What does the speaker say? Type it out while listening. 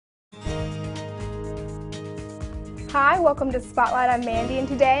Hi, welcome to Spotlight. I'm Mandy, and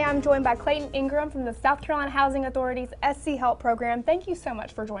today I'm joined by Clayton Ingram from the South Carolina Housing Authority's SC Help program. Thank you so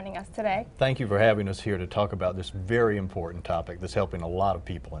much for joining us today. Thank you for having us here to talk about this very important topic that's helping a lot of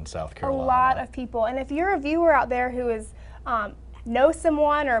people in South Carolina. A lot of people. And if you're a viewer out there who is know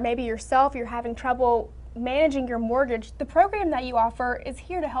someone, or maybe yourself, you're having trouble managing your mortgage, the program that you offer is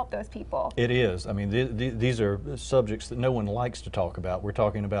here to help those people. It is. I mean, these are subjects that no one likes to talk about. We're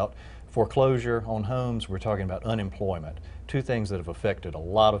talking about foreclosure on homes. We're talking about unemployment. Two things that have affected a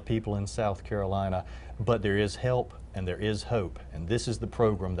lot of people in South Carolina, but there is help and there is hope. And this is the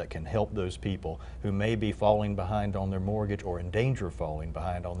program that can help those people who may be falling behind on their mortgage or in danger of falling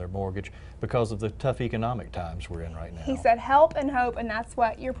behind on their mortgage because of the tough economic times we're in right now. He said help and hope, and that's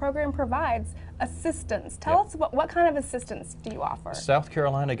what your program provides. Assistance. Tell us what kind of assistance do you offer? South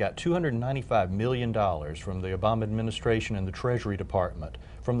Carolina got $295 million from the Obama administration and the Treasury Department,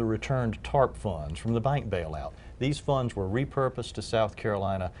 from the returned TARP funds, from the bank bailout. These funds were repurposed to South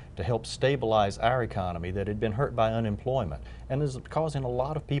Carolina to help stabilize our economy that had been hurt by unemployment and is causing a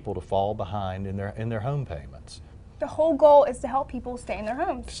lot of people to fall behind in their home payments. The whole goal is to help people stay in their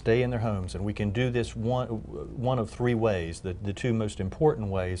homes. Stay in their homes, and we can do this one of three ways. The two most important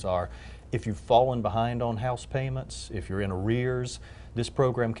ways are if you've fallen behind on house payments, if you're in arrears, this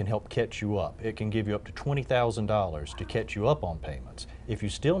program can help catch you up. It can give you up to $20,000 to catch you up on payments. If you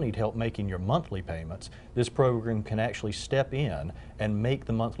still need help making your monthly payments, this program can actually step in and make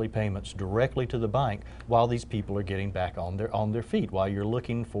the monthly payments directly to the bank while these people are getting back on their feet, while you're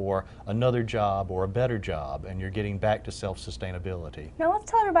looking for another job or a better job and you're getting back to self-sustainability. Now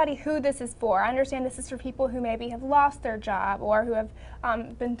let's tell everybody who this is for. I understand this is for people who maybe have lost their job or who have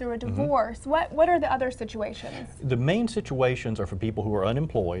been through a divorce. What are the other situations? The main situations are for people who are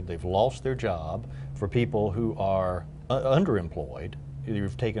unemployed, they've lost their job, for people who are underemployed, either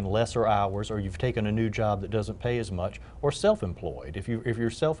you've taken lesser hours or you've taken a new job that doesn't pay as much, or self-employed. If you're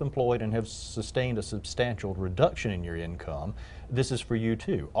self-employed and have sustained a substantial reduction in your income, this is for you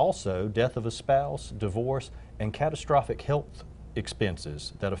too. Also, death of a spouse, divorce, and catastrophic health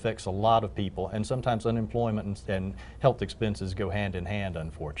expenses that affects a lot of people, and sometimes unemployment and health expenses go hand in hand,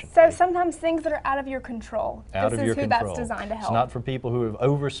 unfortunately. So sometimes things that are out of your control. Out of your control. That's designed to help. It's not for people who have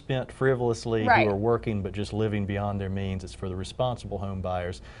overspent frivolously, right, who are working but just living beyond their means. It's for the responsible home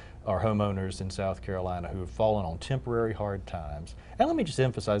buyers or homeowners in South Carolina who have fallen on temporary hard times. And let me just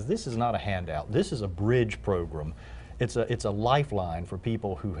emphasize, this is not a handout. This is a bridge program. It's a lifeline for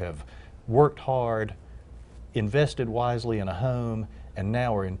people who have worked hard, invested wisely in a home, and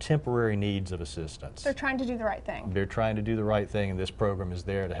now are in temporary needs of assistance. They're trying to do the right thing. They're trying to do the right thing, and this program is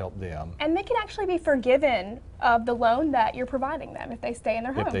there to help them. And they can actually be forgiven of the loan that you're providing them if they stay in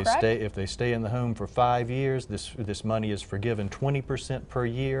their home, correct? If they stay in the home for 5 years, this money is forgiven 20% per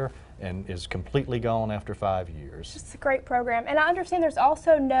year and is completely gone after 5 years. It's a great program. And I understand there's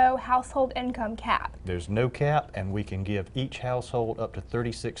also no household income cap. There's no cap, and we can give each household up to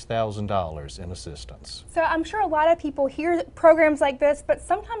 $36,000 in assistance. So I'm sure a lot of people hear programs like this, but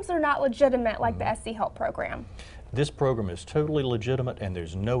sometimes they're not legitimate, like the SC Help program. This program is totally legitimate and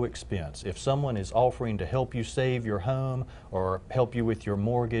there's no expense. If someone is offering to help you save your home or help you with your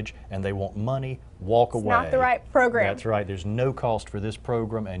mortgage and they want money, walk away. It's not the right program. That's right. There's no cost for this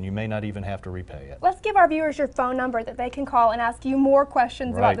program, and you may not even have to repay it. Let's give our viewers your phone number that they can call and ask you more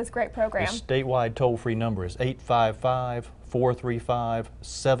questions about this great program. The statewide toll-free number is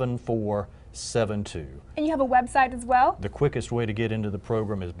 855-435-7472. And you have a website as well? The quickest way to get into the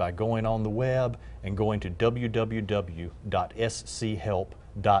program is by going on the web and going to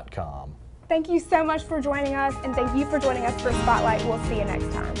www.schelp.com. Thank you so much for joining us, and thank you for joining us for Spotlight. We'll see you next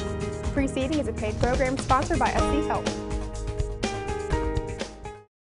time. Preceding is a paid program sponsored by SC Help.